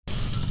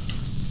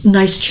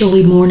nice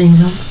chilly morning,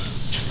 though.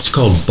 It's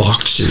called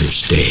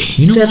Boxers' Day.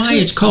 You know why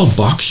it's called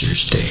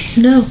Boxers'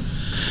 Day? No.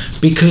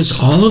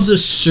 Because all of the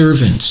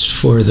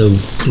servants for the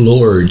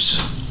lords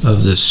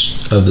of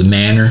the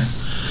manor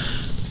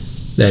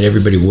that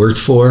everybody worked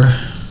for,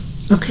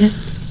 okay,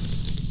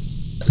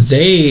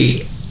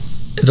 the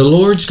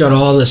lords got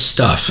all the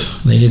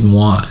stuff they didn't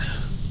want.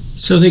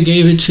 So they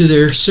gave it to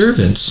their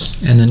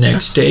servants, and the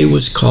next day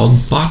was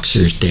called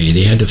Boxers' Day.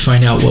 They had to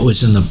find out what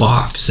was in the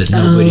box that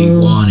nobody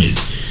wanted.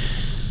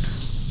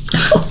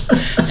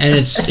 And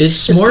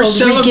it's more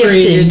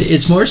celebrated. Regifting.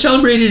 It's more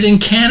celebrated in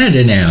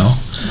Canada now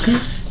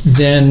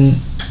than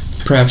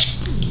perhaps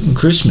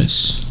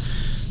Christmas.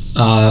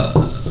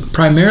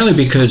 Primarily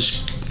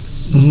because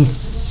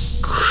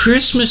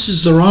Christmas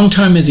is the wrong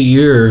time of the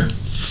year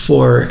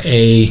for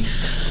a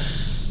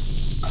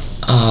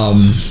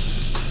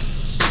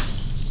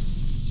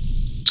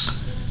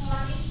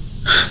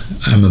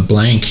I'm a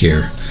blank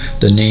here.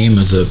 The name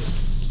of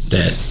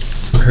that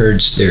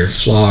herds their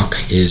flock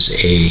is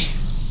a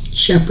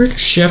shepherd.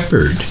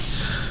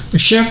 A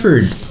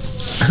shepherd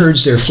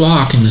herds their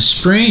flock in the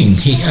spring.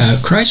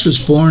 Christ was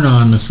born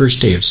on the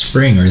first day of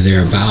spring or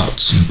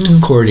thereabouts,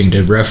 according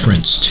to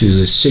reference to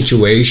the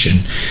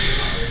situation.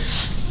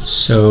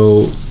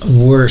 So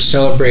we're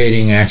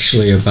celebrating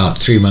actually about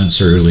 3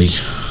 months early.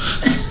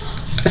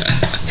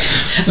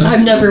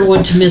 I'm never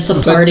one to miss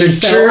a party,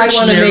 so I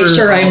want to make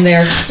sure I'm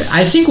there.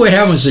 I think what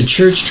happened was the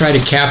church tried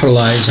to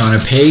capitalize on a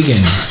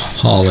pagan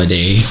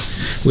holiday,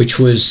 which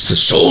was the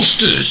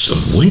solstice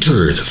of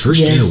winter, the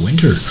first day of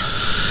winter.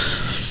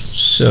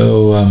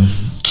 So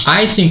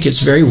I think it's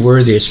very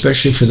worthy,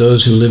 especially for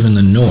those who live in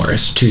the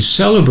north, to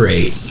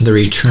celebrate the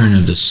return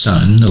of the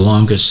sun. The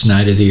longest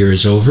night of the year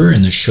is over,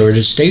 and the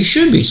shortest day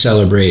should be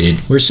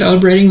celebrated. We're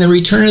celebrating the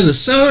return of the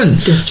sun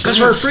because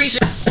we're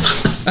freezing.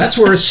 That's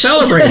worth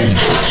celebrating.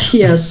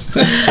 Yes.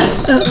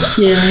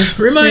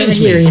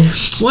 Reminds me,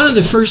 one of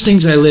the first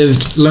things I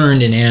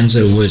learned in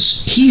Anza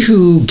was he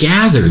who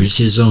gathers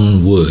his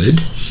own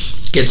wood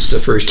gets the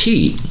first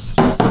heat,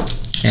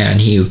 and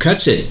he who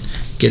cuts it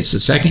gets the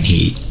second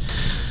heat.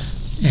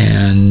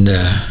 And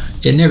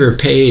it never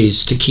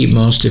pays to keep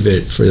most of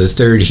it for the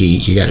third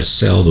heat. You got to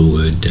sell the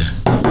wood.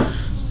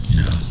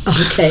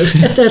 Okay,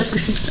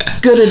 that's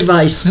good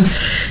advice.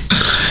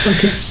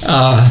 Okay.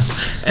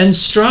 And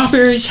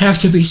strawberries have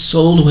to be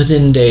sold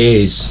within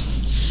days.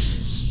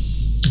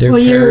 They're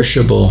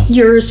perishable.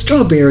 You're a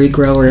strawberry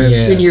grower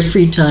in your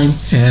free time.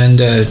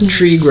 And a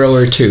tree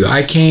grower too.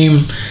 I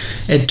came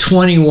at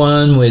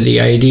 21 with the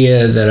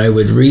idea that I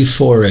would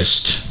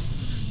reforest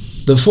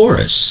the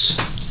forests,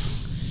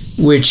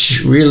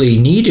 which really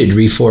needed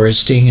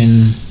reforesting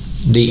in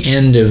the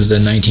end of the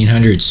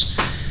 1900s.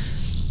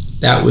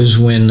 That was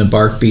when the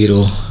bark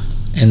beetle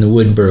and the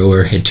wood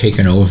burrower had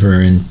taken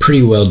over and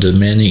pretty well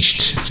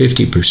diminished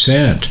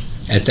 50%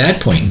 at that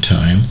point in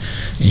time.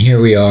 And here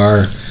we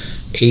are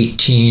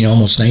 18,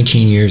 almost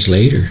 19 years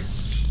later.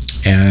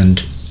 And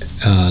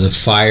the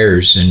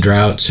fires and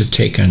droughts have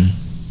taken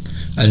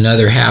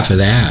another half of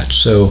that.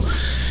 So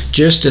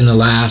just in the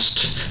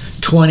last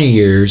 20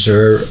 years,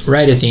 or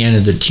right at the end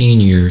of the teen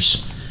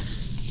years,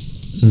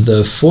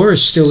 the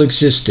forest still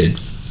existed.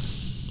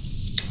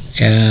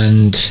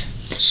 And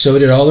so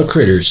did all the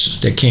critters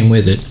that came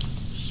with it.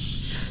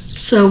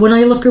 So when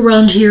I look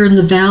around here in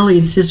the valley,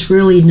 there's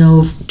really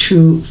no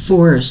true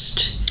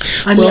forest.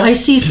 I mean, I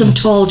see some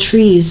tall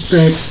trees,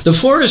 but... The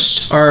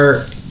forests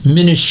are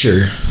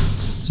miniature.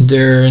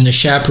 They're in the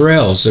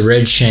chaparrals, the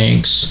red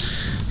shanks,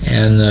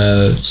 and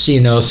the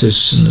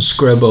ceanothus and the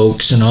scrub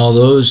oaks, and all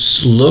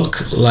those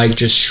look like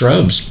just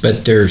shrubs,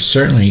 but they're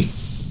certainly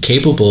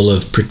capable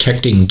of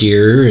protecting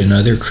deer and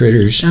other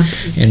critters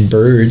and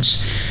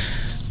birds.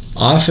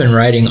 Often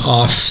riding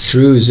off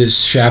through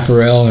this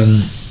chaparral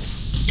and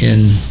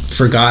in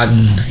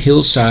forgotten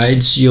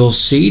hillsides, you'll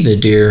see the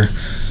deer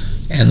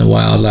and the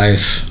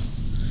wildlife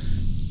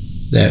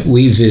that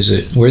we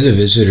visit. We're the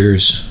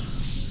visitors.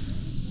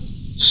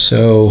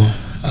 So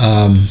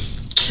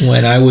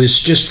when I was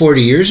just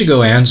 40 years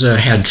ago, Anza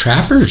had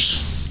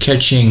trappers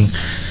catching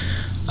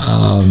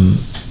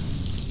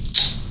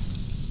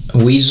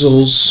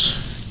weasels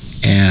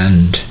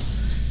and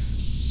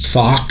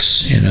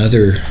fox and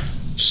other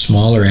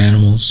smaller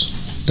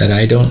animals that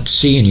I don't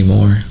see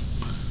anymore.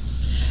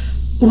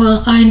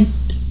 Well, I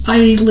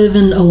live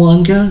in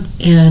Awanga,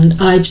 and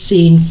I've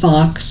seen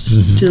fox,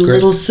 the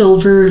little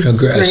silver.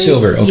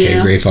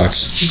 Gray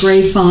fox.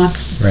 Gray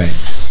fox. Right.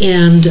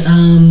 And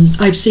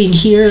I've seen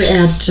here in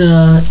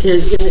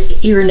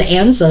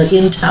Anza,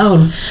 in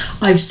town,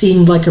 I've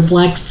seen like a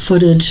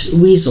black-footed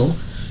weasel.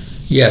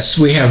 Yes,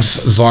 we have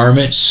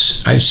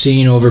varmints I've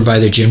seen over by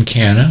the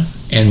Gymkhana,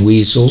 and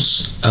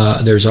weasels.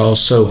 There's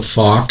also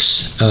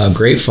fox,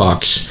 gray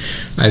fox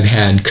I've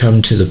had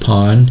come to the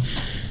pond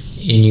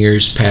in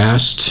years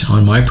past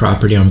on my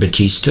property on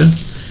Batista.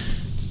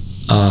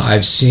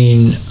 I've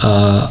seen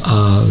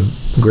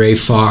gray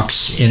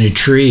fox in a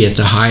tree at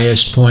the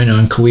highest point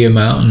on Kauai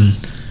Mountain.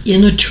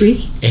 In a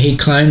tree? He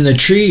climbed the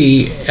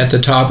tree at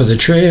the top of the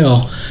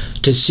trail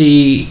to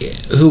see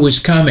who was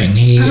coming.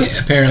 He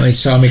apparently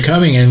saw me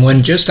coming, and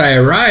when just I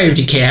arrived,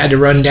 he had to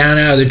run down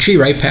out of the tree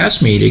right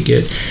past me to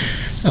get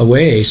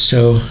away.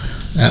 So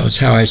that was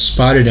how I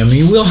spotted him.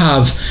 You will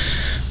have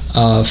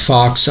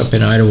fox up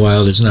in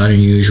Idlewild. Is not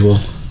unusual.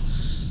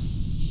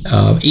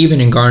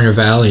 Even in Garner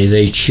Valley,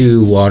 they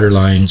chew water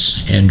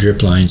lines and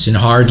drip lines in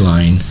hard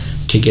line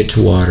to get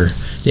to water.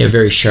 They have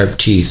very sharp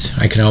teeth.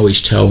 I can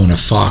always tell when a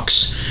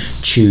fox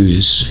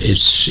chews.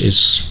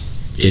 It's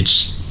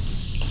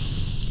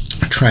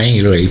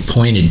triangularly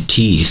pointed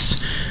teeth.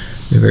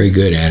 They're very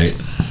good at it.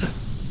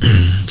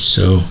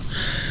 So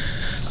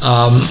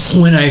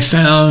when I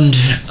found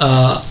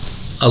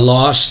a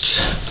lost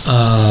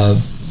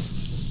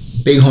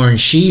bighorn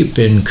sheep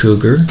in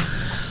Cougar,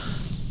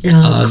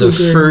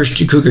 the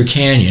first Cougar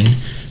Canyon,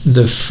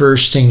 the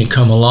first thing to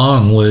come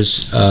along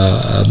was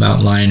a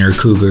mountain lion or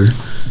cougar,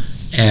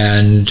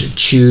 and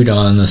chewed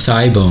on the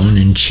thigh bone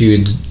and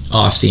chewed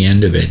off the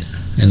end of it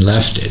and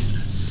left it,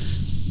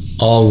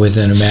 all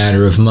within a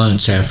matter of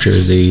months after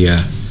the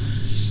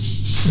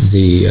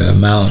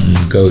mountain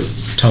goat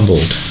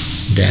tumbled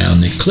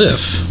down the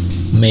cliff.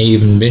 May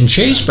even been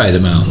chased by the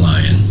mountain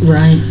lion.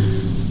 Right.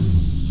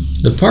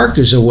 The park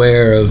is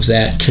aware of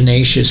that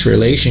tenacious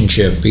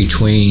relationship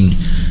between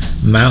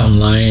mountain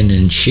lion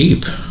and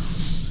sheep.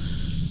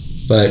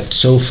 But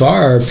so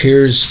far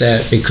appears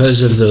that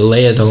because of the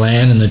lay of the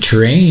land and the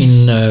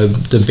terrain,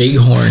 the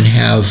bighorn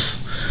have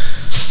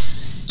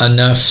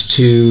enough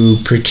to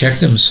protect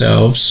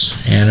themselves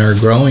and are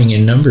growing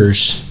in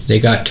numbers. They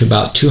got to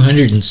about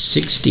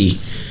 260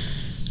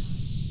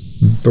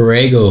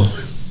 Borrego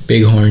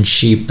bighorn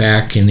sheep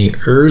back in the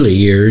early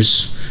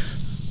years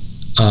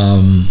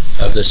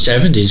of the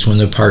 70s when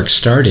the park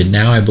started.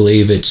 Now I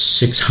believe it's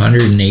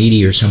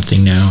 680 or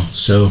something now.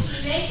 So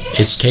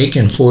it's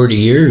taken 40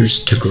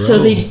 years to grow. So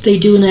they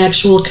do an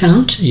actual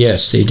count?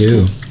 Yes, they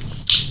do.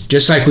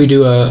 Just like we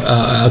do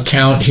a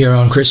count here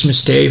on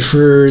Christmas Day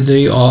for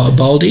the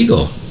bald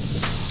eagle.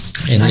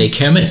 And they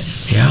chem it,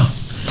 yeah.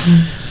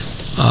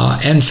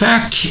 In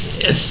fact,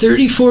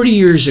 30, 40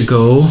 years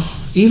ago,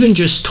 even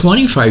just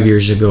 25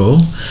 years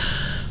ago,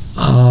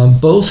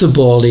 both the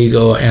bald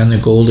eagle and the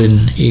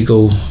golden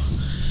eagle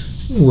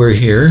were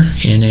here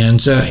in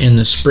Anza in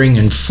the spring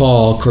and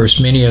fall. Of course,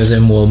 many of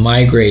them will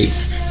migrate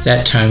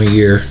that time of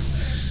year.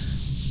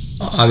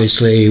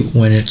 Obviously,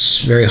 when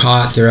it's very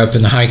hot, they're up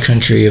in the high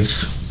country of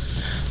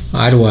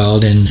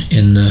Idlewild.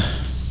 In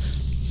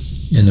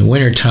the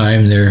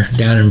wintertime, they're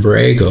down in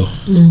Borrego.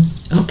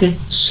 Okay.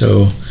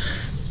 So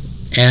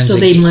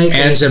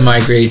Anza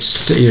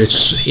migrates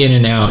it's in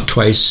and out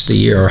twice the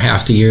year, or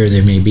half the year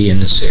they may be in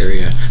this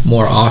area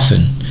more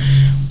often.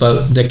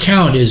 But the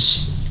count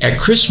is at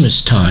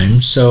Christmas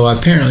time, so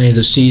apparently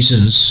the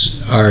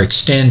seasons are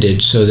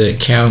extended so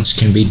that counts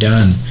can be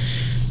done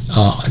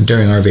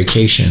during our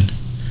vacation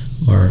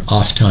or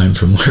off time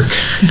from work.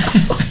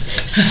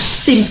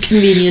 Seems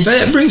convenient.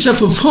 But it brings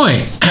up a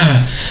point,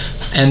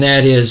 and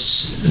that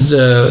is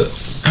the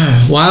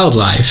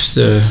wildlife,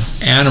 the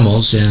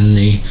animals in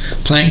the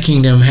plant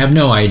kingdom have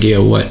no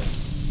idea what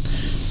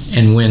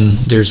and when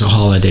there's a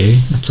holiday.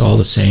 It's all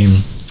the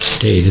same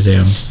day to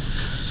them.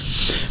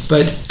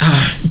 But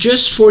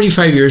just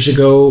 45 years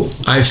ago,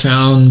 I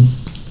found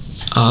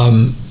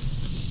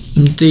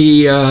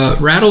the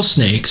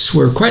rattlesnakes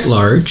were quite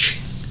large,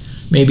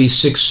 maybe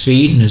 6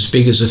 feet and as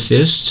big as a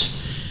fist.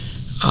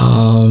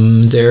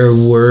 There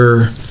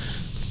were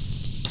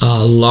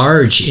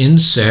large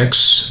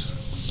insects.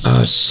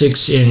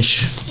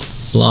 6-inch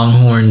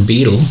longhorn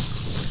beetle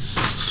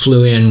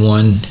flew in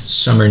one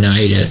summer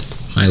night at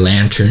my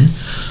lantern.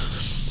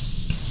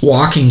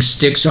 Walking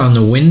sticks on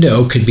the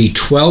window could be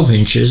 12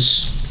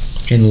 inches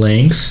in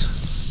length.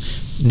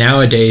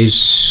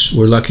 Nowadays,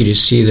 we're lucky to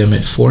see them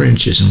at 4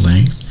 inches in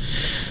length.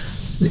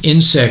 The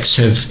insects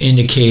have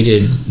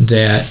indicated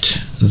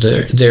that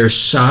their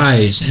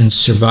size and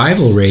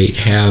survival rate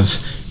have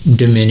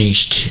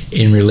diminished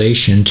in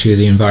relation to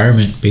the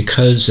environment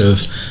because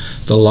of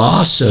the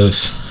loss of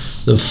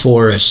the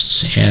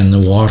forests and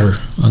the water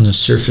on the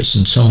surface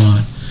and so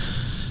on.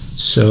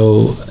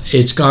 So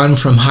it's gone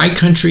from high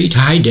country to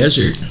high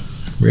desert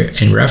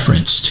in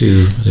reference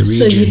to the region.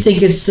 So you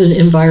think it's an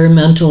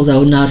environmental,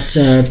 though, not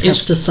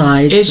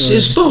pesticides?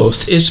 It's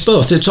both. It's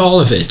both. It's all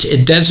of it.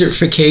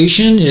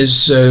 Desertification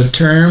is a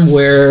term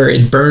where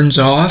it burns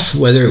off,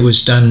 whether it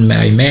was done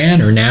by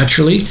man or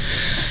naturally,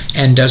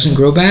 and doesn't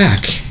grow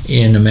back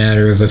in a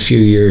matter of a few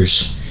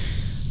years.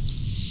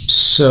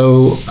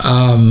 So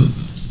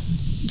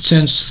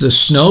since the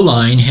snow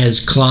line has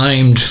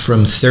climbed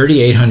from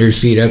 3,800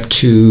 feet up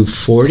to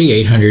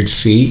 4,800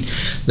 feet,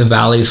 the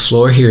valley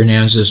floor here in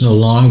Anza is no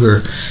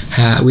longer,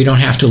 we don't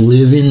have to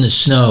live in the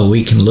snow.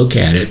 We can look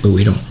at it, but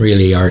we don't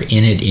really are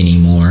in it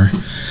anymore.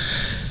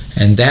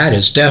 And that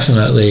is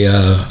definitely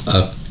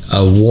a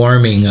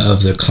warming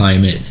of the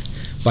climate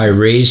by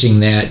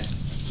raising that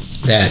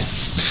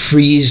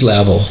freeze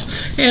level.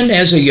 And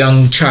as a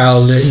young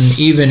child, and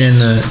even in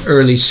the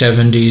early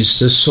 70s,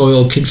 the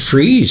soil could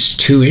freeze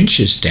 2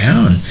 inches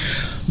down.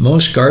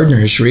 Most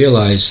gardeners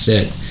realize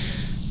that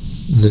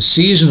the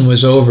season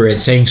was over at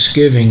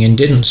Thanksgiving and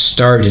didn't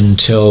start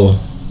until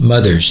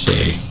Mother's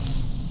Day.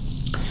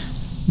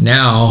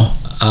 Now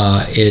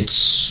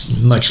it's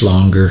much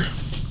longer.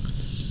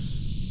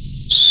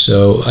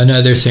 So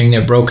another thing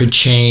that broke a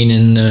chain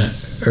in the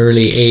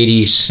early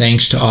 80s,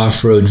 thanks to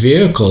off-road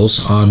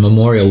vehicles on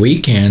Memorial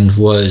Weekend,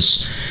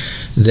 was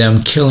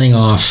them killing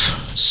off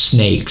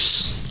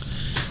snakes,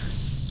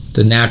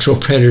 the natural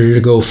predator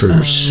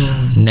gophers.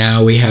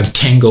 Now we have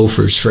 10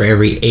 gophers for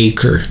every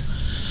acre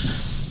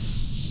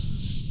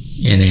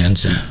in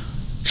Anza.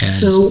 And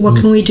so what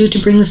can we do to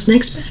bring the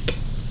snakes back?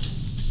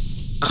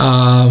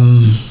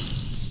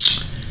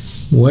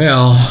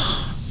 Well,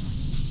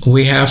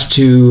 we have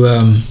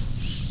to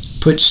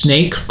put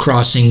snake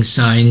crossing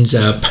signs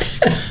up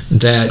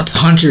that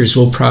hunters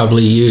will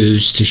probably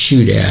use to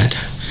shoot at.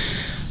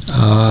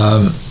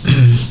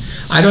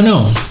 I don't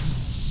know.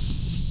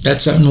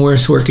 That's something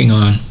worth working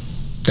on.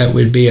 That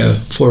would be a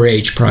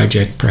 4-H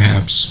project,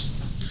 perhaps.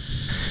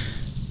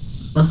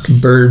 Okay.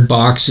 Bird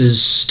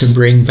boxes to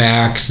bring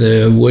back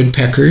the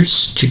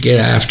woodpeckers to get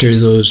after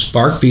those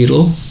bark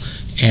beetle,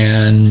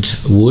 and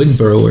wood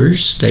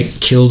burrowers that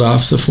killed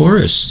off the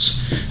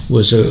forests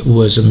was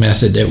a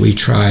method that we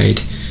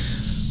tried.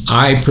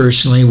 I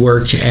personally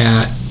worked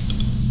at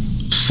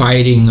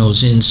fighting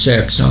those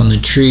insects on the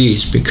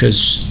trees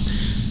because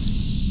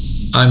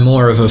I'm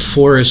more of a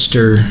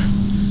forester,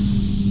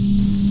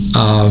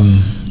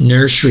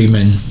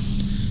 nurseryman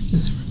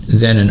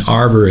than an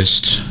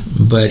arborist.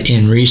 But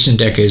in recent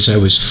decades, I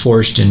was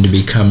forced into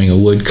becoming a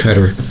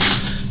woodcutter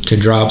to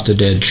drop the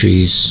dead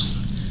trees.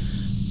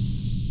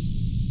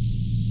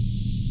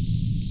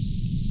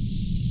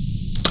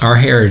 Our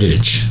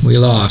heritage, we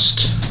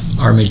lost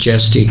our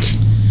majestic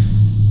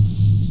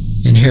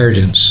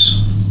inheritance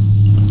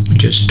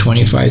just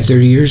 25,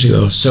 30 years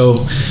ago.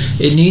 So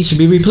it needs to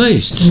be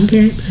replaced.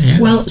 Okay. Yeah.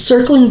 Well,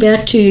 circling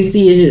back to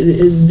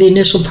the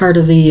initial part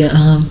of the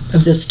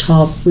of this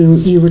talk,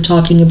 you were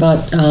talking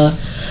about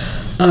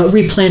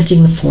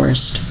replanting the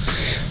forest.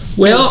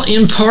 Well,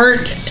 in part,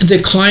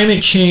 the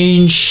climate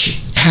change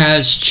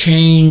has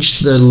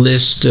changed the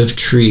list of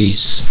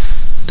trees,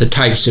 the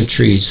types of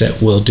trees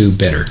that will do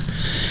better.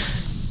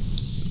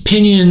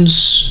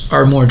 Pinyons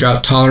are more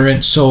drought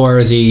tolerant, so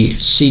are the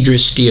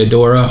Cedrus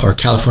deodora or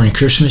California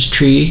Christmas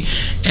tree,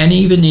 and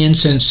even the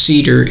incense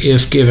cedar,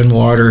 if given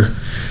water.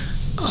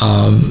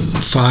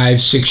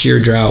 5-6 year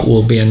drought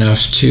will be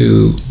enough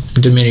to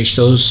diminish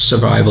those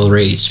survival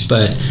rates,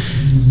 but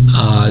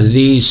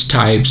these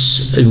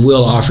types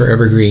will offer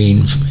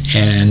evergreen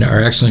and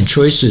are excellent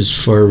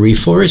choices for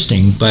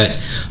reforesting. But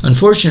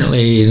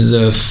unfortunately,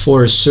 the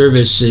Forest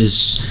Service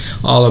is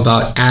all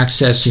about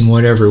accessing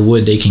whatever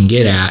wood they can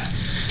get at.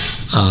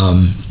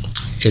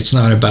 It's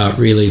not about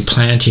really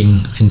planting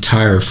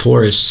entire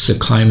forests the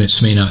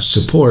climates may not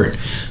support.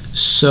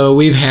 So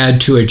we've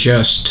had to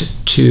adjust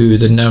to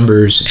the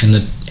numbers and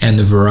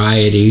the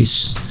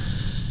varieties.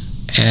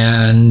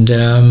 And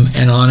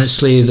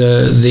honestly,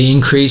 the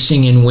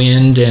increasing in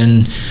wind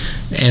and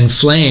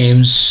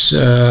flames,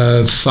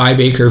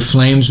 5-acre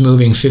flames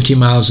moving 50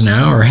 miles an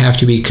hour, have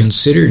to be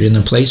considered in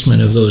the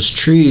placement of those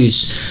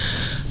trees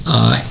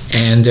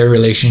and their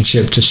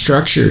relationship to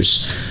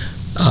structures.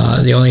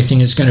 The only thing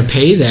that's going to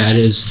pay that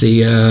is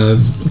the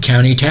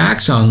county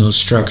tax on those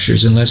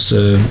structures, unless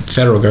the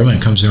federal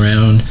government comes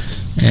around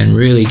and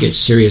really gets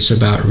serious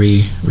about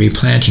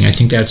replanting. I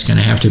think that's going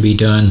to have to be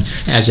done,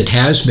 as it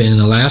has been in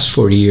the last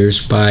 40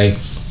 years, by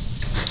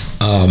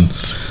the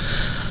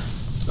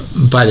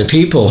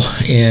people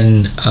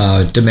in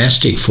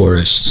domestic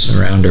forests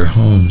around our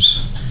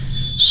homes.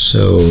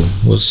 So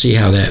we'll see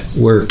how that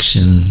works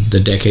in the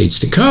decades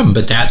to come.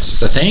 But that's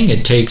the thing.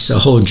 It takes a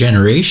whole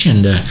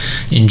generation to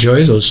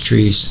enjoy those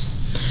trees.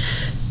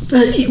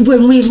 But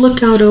when we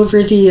look out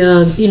over the,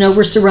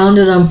 we're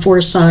surrounded on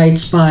 4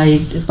 sides by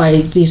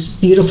these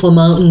beautiful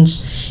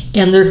mountains,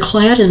 and they're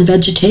clad in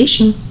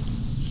vegetation.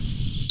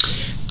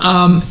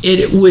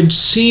 It would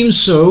seem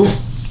so.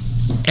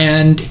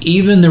 And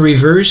even the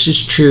reverse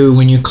is true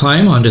when you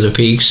climb onto the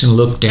peaks and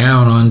look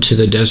down onto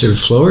the desert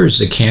floors.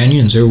 The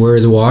canyons are where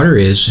the water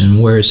is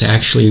and where it's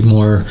actually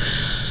more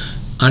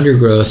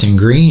undergrowth and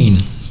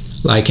green.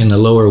 Like in the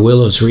lower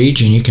Willows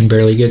region, you can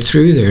barely get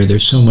through there.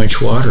 There's so much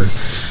water.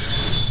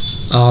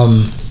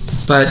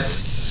 But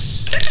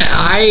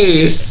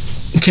I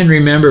can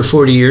remember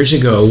 40 years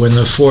ago when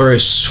the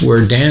forests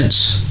were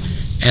dense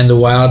and the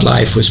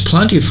wildlife was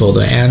plentiful.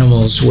 The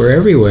animals were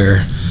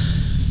everywhere.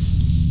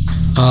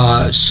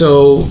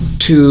 So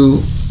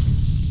to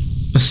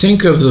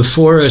think of the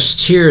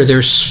forests here,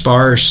 they're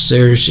sparse.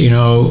 There's,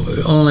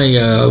 only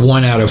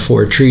 1 out of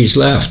 4 trees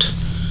left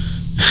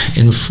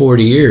in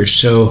 40 years.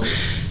 So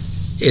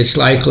it's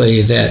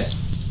likely that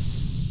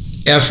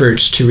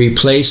efforts to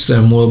replace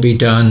them will be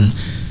done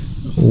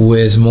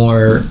with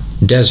more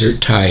desert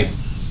type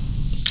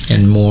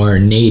and more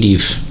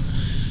native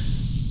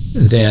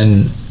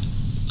than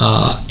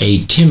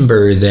a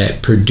timber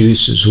that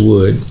produces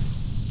wood.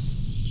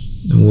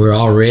 We're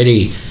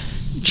already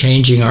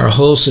changing our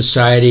whole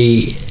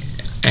society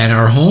and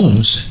our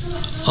homes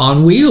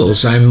on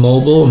wheels. I'm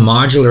mobile.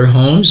 Modular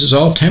homes is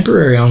all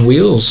temporary on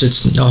wheels.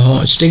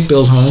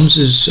 Stick-built homes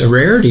is a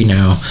rarity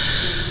now.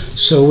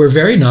 So we're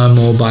very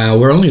non-mobile.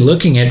 We're only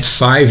looking at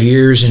 5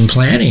 years in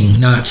planning,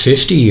 not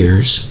 50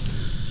 years.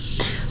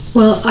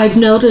 Well, I've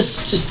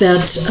noticed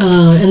that,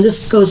 and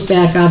this goes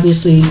back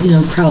obviously,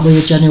 probably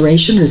a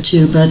generation or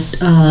two, but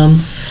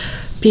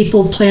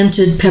people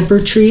planted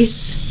pepper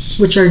trees,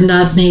 which are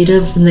not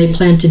native, and they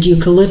planted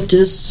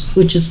eucalyptus,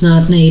 which is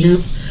not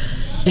native.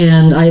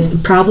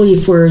 And probably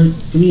for,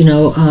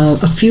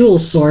 a fuel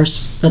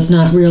source, but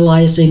not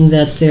realizing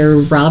that they're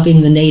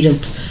robbing the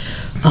native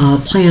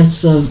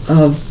plants of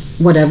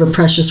whatever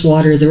precious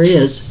water there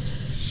is.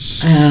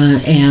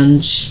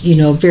 And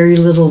very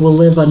little will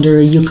live under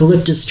a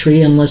eucalyptus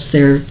tree unless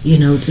they're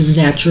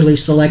naturally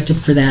selected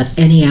for that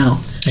anyhow.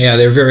 Yeah,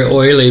 they're very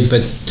oily,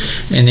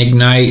 and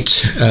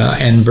ignite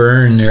and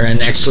burn. They're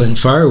an excellent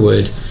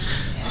firewood.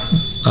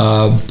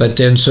 But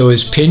then so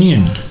is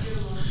pinyon,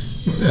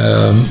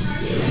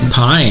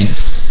 pine,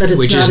 but it's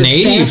which not is as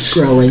native. Fast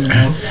growing.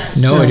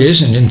 No, it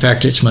isn't. In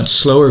fact, it's much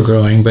slower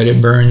growing, but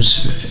it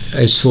burns.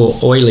 It's full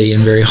oily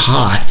and very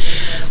hot.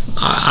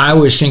 I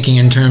was thinking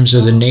in terms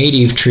of the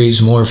native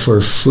trees more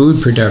for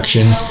food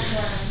production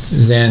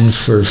than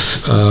for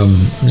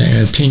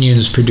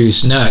pinyons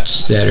produce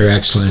nuts that are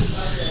excellent.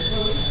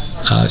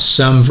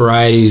 Some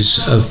varieties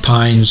of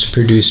pines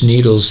produce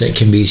needles that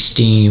can be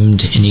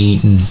steamed and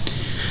eaten.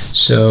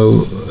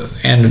 So,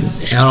 and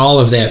all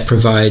of that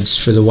provides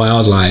for the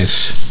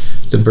wildlife,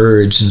 the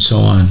birds and so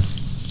on.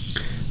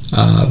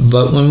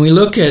 But when we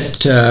look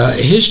at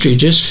history,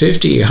 just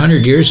 50,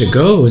 100 years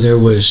ago, there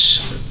was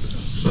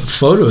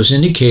photos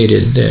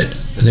indicated that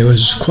there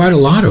was quite a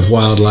lot of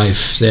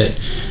wildlife that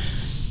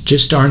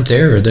just aren't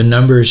there. The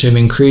numbers have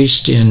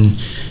increased in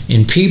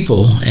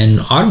people and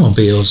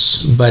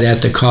automobiles, but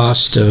at the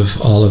cost of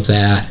all of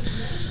that.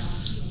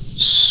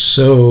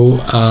 So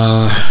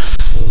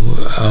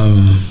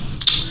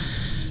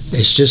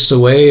it's just the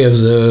way of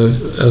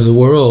the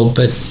world,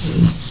 but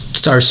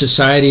our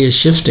society is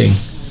shifting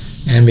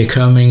and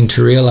becoming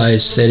to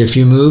realize that if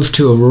you move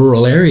to a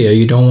rural area,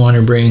 you don't want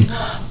to bring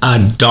a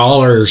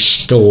dollar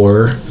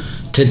store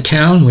to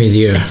town with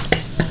you.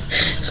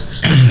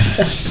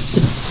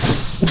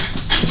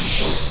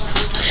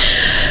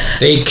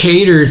 They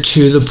cater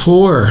to the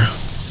poor.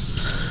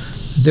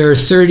 There are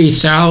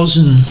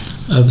 30,000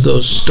 of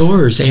those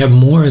stores. They have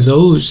more of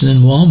those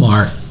than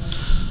Walmart.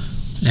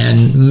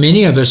 And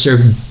many of us are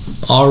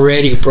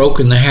already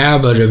broken the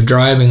habit of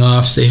driving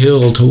off the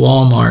hill to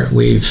Walmart.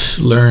 We've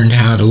learned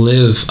how to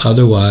live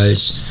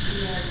otherwise.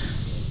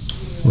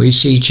 We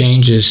see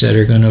changes that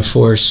are going to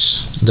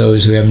force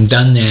those who haven't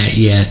done that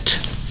yet.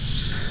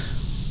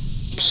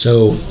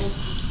 So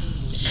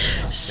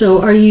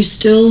are you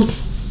still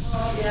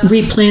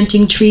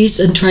replanting trees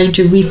and trying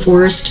to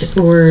reforest,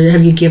 or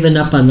have you given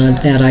up on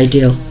that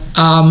ideal?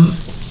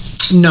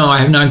 No, I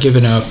have not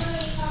given up.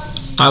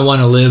 I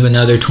want to live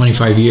another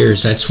 25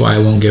 years. That's why I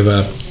won't give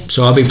up.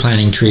 So I'll be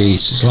planting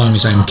trees as long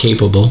as I'm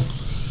capable.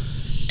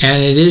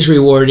 And it is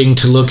rewarding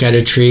to look at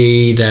a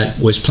tree that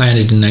was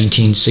planted in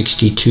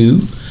 1962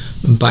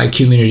 by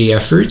community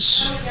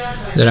efforts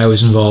that I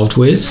was involved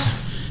with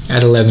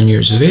at 11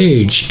 years of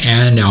age,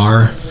 and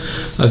are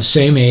of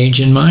same age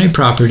in my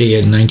property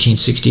in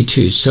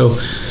 1962. So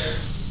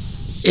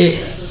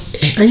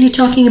are you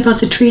talking about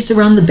the trees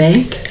around the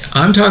bank?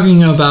 I'm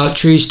talking about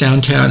trees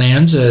downtown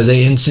Anza,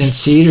 the incense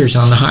cedars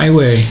on the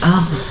highway.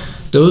 Oh.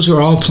 Those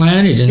were all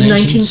planted in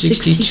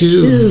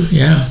 1962.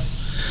 Yeah.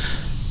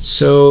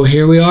 So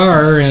here we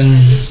are,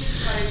 and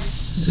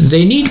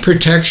they need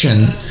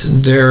protection.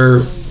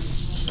 They're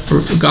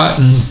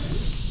gotten,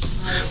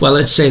 well,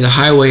 let's say the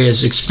highway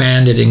has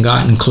expanded and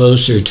gotten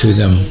closer to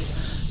them,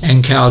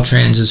 and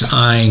Caltrans is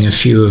eyeing a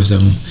few of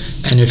them,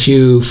 and a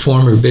few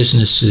former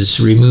businesses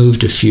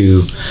removed a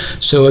few.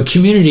 So a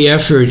community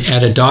effort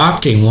at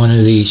adopting one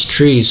of these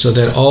trees so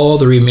that all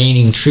the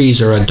remaining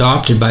trees are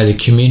adopted by the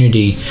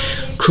community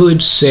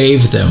could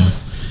save them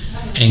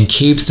and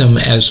keep them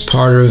as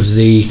part of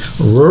the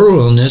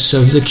ruralness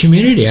of the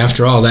community.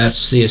 After all,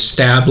 that's the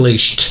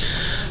established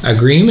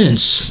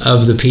agreements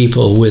of the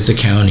people with the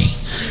county.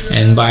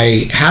 And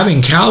by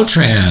having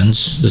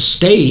Caltrans, the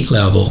state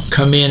level,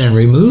 come in and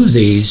remove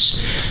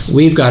these,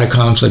 we've got a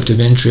conflict of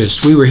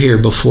interest. We were here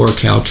before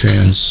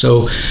Caltrans.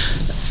 So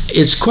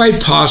it's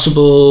quite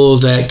possible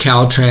that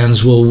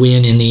Caltrans will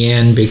win in the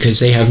end because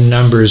they have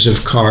numbers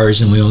of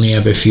cars and we only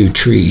have a few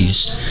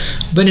trees.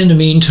 But in the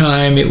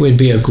meantime, it would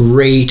be a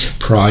great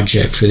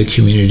project for the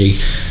community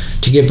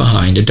to get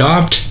behind.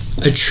 Adopt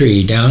a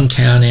tree,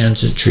 downtown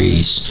Anza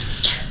trees.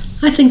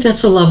 I think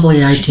that's a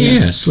lovely idea.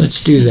 Yes,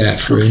 let's do that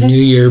for a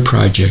New Year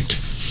project.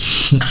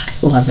 I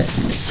love it.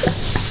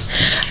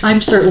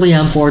 I'm certainly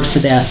on board for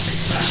that.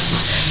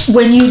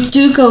 When you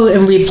do go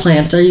and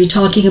replant, are you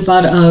talking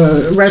about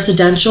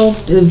residential?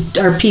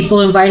 Are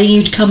people inviting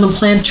you to come and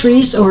plant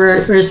trees, or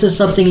is this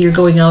something you're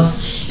going out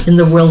in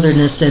the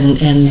wilderness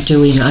and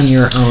doing on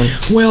your own?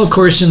 Well, of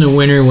course, in the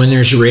winter when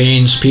there's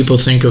rains, people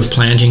think of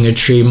planting a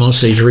tree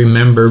mostly to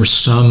remember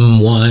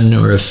someone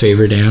or a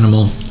favorite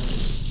animal.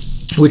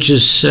 which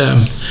is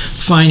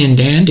fine and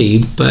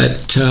dandy,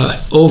 but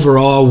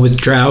overall with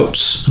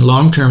droughts,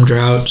 long-term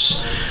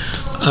droughts,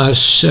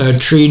 us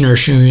tree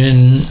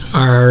nurserymen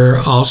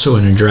are also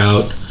in a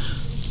drought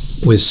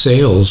with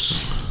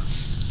sales.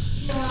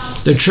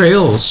 The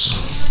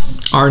trails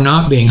are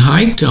not being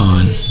hiked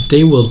on.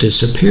 They will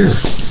disappear.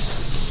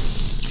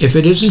 If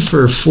it isn't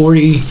for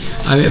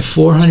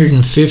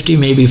 450,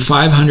 maybe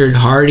 500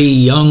 hardy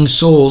young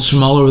souls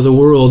from all over the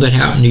world that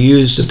happen to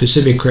use the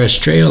Pacific Crest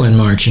Trail in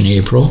March and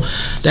April,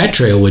 that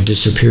trail would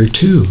disappear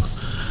too.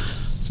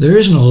 There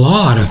isn't a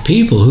lot of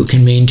people who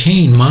can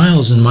maintain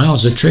miles and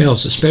miles of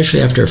trails,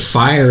 especially after a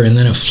fire and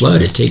then a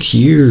flood. It takes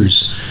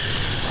years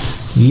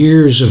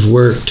of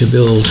work to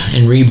build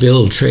and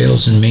rebuild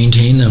trails and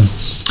maintain them.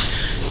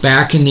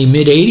 Back in the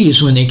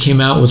mid-'80s, when they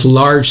came out with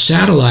large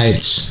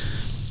satellites,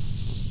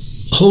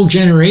 whole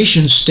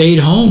generations stayed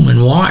home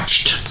and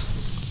watched,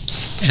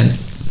 and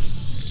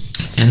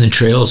the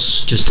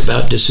trails just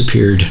about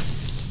disappeared.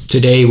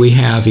 Today we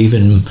have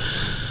even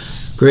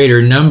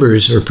greater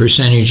numbers or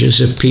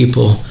percentages of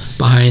people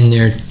behind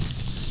their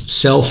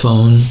cell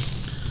phone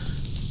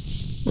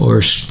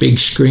or big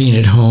screen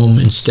at home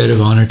instead of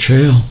on a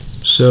trail.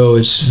 So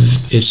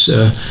it's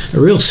a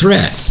real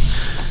threat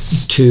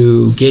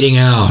to getting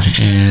out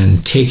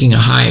and taking a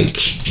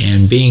hike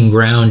and being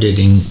grounded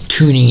and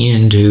tuning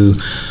into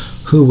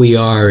who we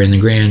are in the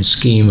grand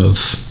scheme of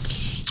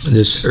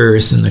this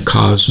earth and the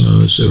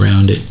cosmos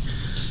around it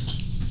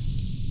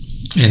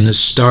and the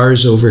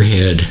stars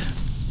overhead.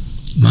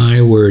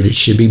 My word, it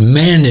should be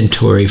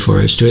mandatory for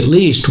us to at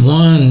least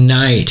one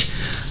night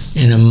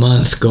in a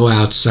month go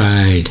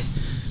outside,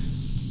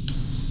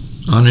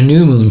 on a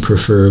new moon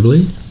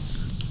preferably,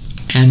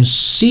 and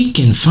seek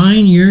and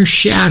find your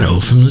shadow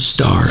from the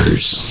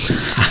stars.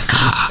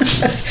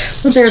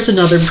 Well, there's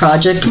another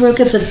project. We'll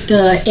get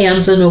the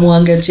Anza and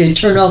Awanga to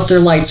turn off their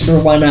lights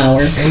for 1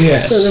 hour.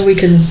 Yes. So that we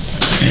can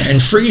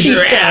and freeze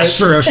your ass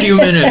for a few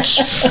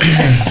minutes.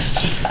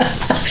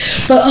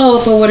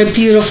 But what a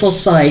beautiful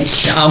sight.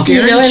 I'll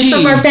guarantee.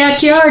 And from our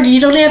backyard,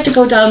 you don't have to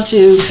go down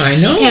to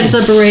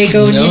Anza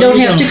Borrego, and you don't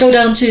have to go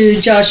down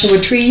to Joshua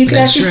Tree. You can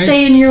actually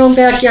stay in your own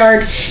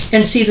backyard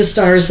and see the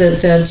stars.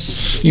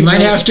 You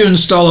might have to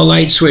install a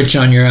light switch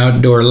on your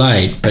outdoor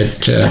light,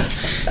 but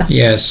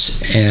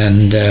yes,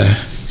 and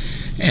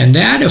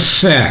that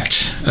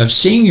effect of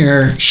seeing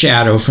your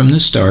shadow from the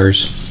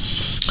stars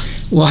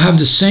will have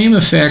the same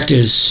effect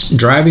as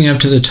driving up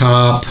to the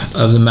top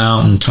of the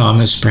mountain,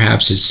 Thomas,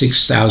 perhaps at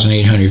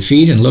 6,800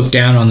 feet, and look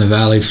down on the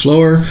valley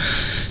floor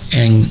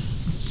and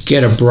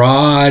get a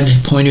broad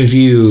point of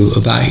view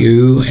about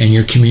you and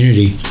your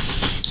community.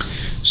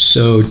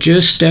 So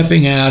just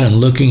stepping out and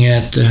looking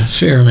at the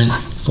firmament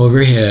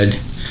overhead,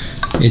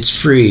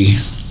 it's free.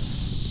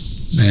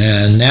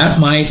 And that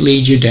might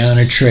lead you down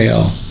a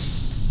trail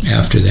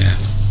after that.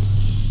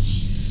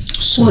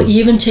 So, well,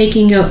 even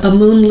taking a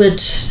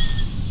moonlit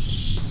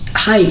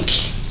hike,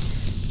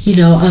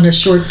 on a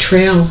short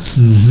trail.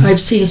 Mm-hmm.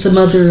 I've seen some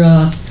other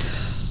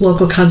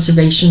local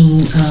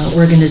conservation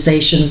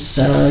organizations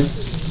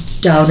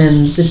down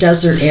in the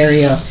desert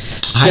area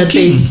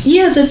hiking.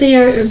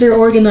 They're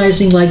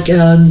organizing like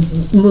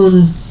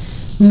moon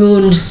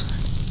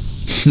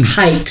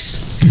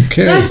hikes.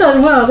 Okay. And I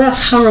thought, wow,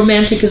 how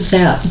romantic is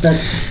that? But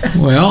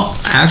well,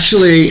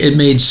 actually, it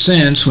made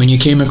sense when you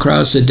came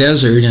across the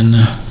desert and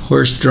the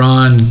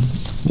horse-drawn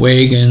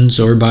wagons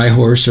or by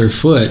horse or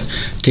foot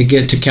to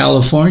get to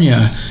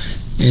California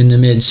in the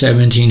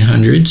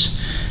mid-1700s.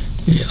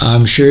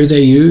 I'm sure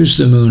they used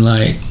the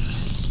moonlight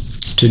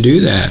to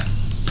do that.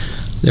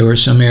 There were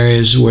some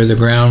areas where the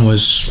ground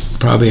was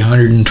probably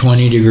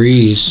 120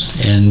 degrees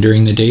and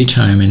during the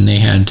daytime, and they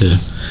had to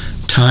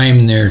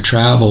time their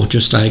travel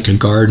just like a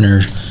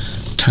gardener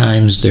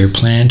times their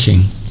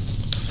planting.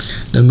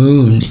 The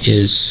moon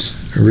is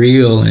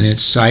real and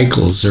its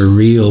cycles are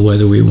real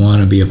whether we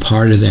want to be a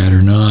part of that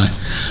or not,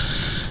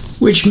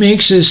 which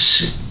makes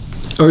us,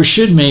 or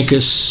should make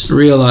us,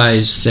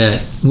 realize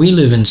that we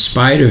live in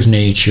spite of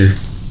nature.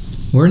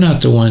 We're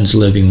not the ones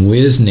living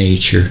with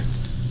nature.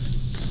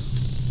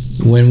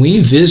 When we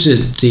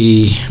visit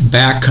the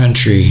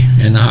backcountry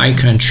and the high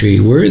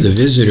country, we're the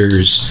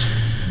visitors,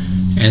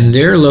 and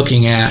they're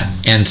looking at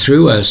and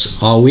through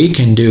us. All we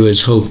can do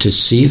is hope to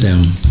see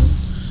them,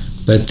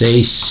 but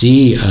they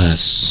see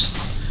us.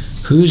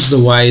 Who's the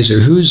wiser?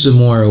 Who's the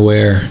more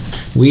aware?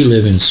 We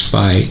live in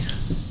spite.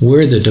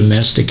 We're the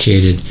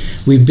domesticated.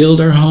 We build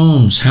our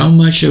homes. How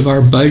much of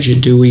our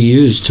budget do we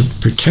use to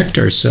protect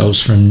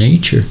ourselves from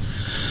nature?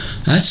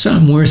 That's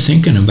something worth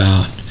thinking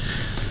about.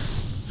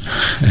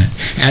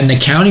 And the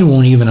county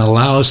won't even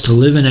allow us to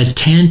live in a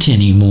tent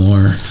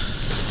anymore.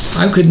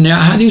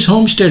 These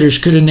homesteaders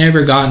could have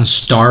never gotten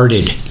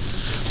started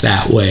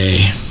that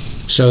way.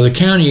 So the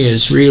county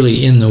is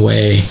really in the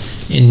way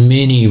in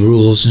many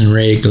rules and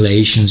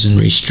regulations and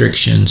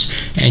restrictions,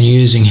 and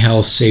using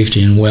health,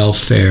 safety, and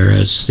welfare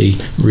as the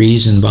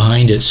reason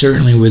behind it.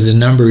 Certainly with the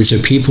numbers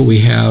of people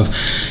we have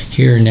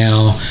here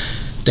now,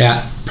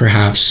 that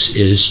perhaps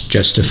is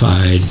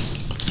justified,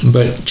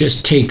 but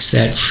just takes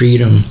that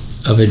freedom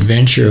of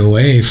adventure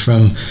away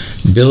from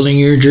building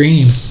your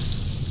dream.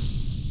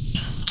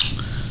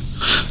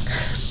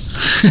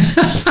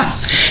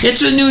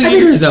 It's a new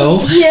year, though.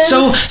 Yeah.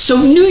 So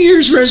New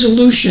Year's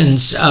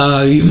resolutions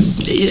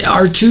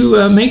are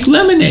to make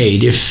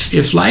lemonade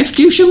if life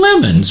gives you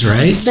lemons,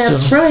 right?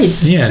 That's right.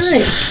 Yes.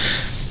 Right.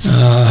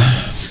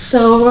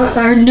 So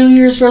our New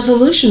Year's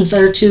resolutions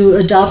are to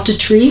adopt a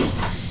tree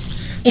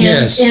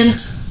and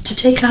to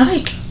take a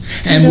hike.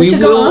 And we to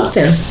will go out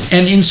there.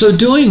 And in so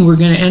doing, we're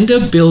going to end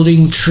up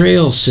building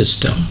trail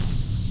system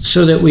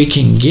so that we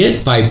can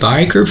get by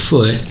bike or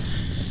foot.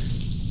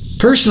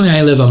 Personally,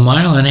 I live 1.5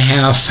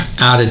 miles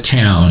out of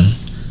town,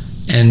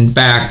 and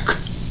back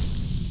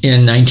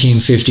in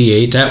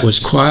 1958, that was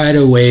quite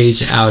a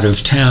ways out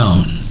of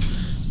town.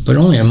 But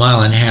only 1.5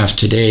 miles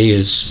today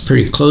is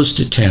pretty close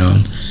to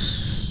town,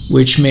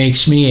 which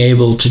makes me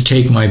able to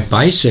take my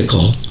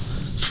bicycle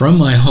from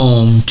my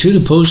home to the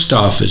post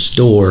office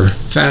door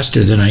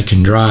faster than I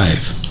can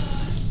drive.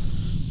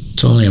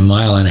 It's only 1.5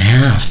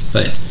 miles,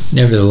 but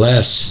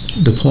nevertheless,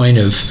 the point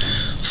of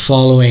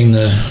following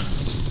the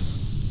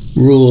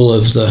rule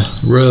of the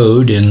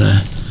road and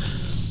the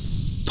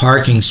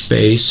parking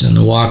space and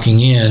the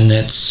walking in,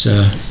 that's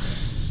a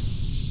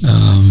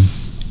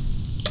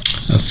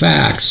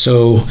fact.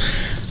 So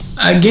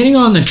getting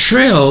on the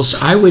trails,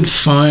 I would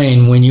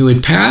find when you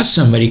would pass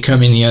somebody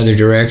coming the other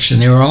direction,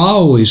 they were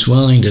always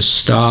willing to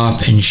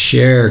stop and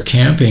share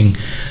camping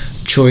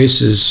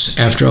choices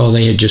after all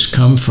they had just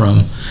come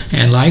from,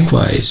 and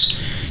likewise.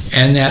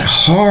 And that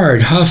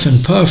hard huff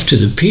and puff to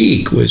the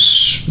peak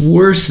was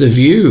worth the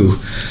view.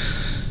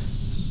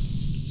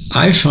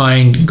 I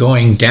find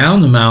going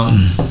down the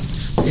mountain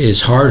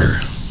is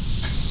harder.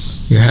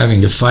 You're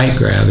having to fight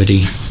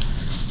gravity.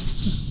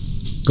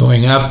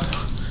 Going up,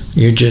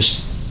 you're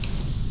just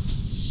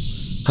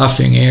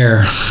puffing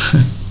air.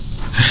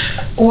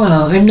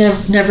 Wow, I've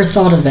never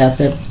thought of that.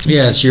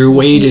 Yes, your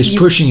weight is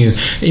pushing you.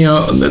 You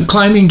know,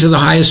 climbing to the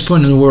highest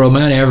point in the world,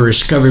 Mount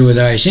Everest, covered with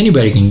ice,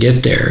 anybody can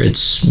get there.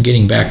 It's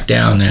getting back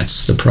down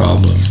that's the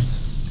problem.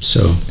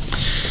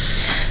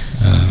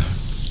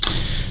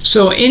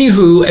 So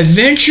anywho,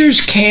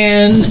 adventures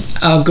can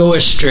go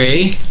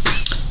astray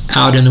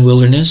out in the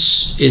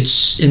wilderness.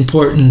 It's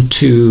important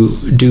to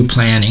do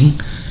planning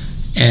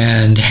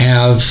and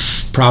have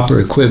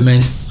proper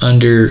equipment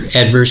under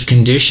adverse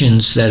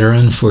conditions that are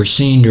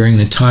unforeseen during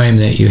the time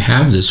that you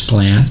have this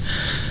plan.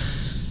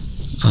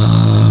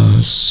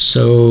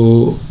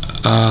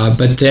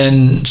 But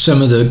then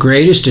some of the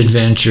greatest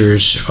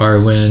adventures are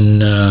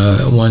when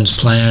one's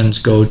plans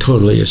go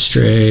totally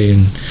astray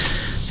and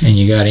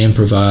you got to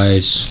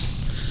improvise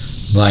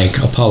like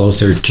Apollo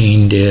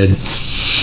 13 did.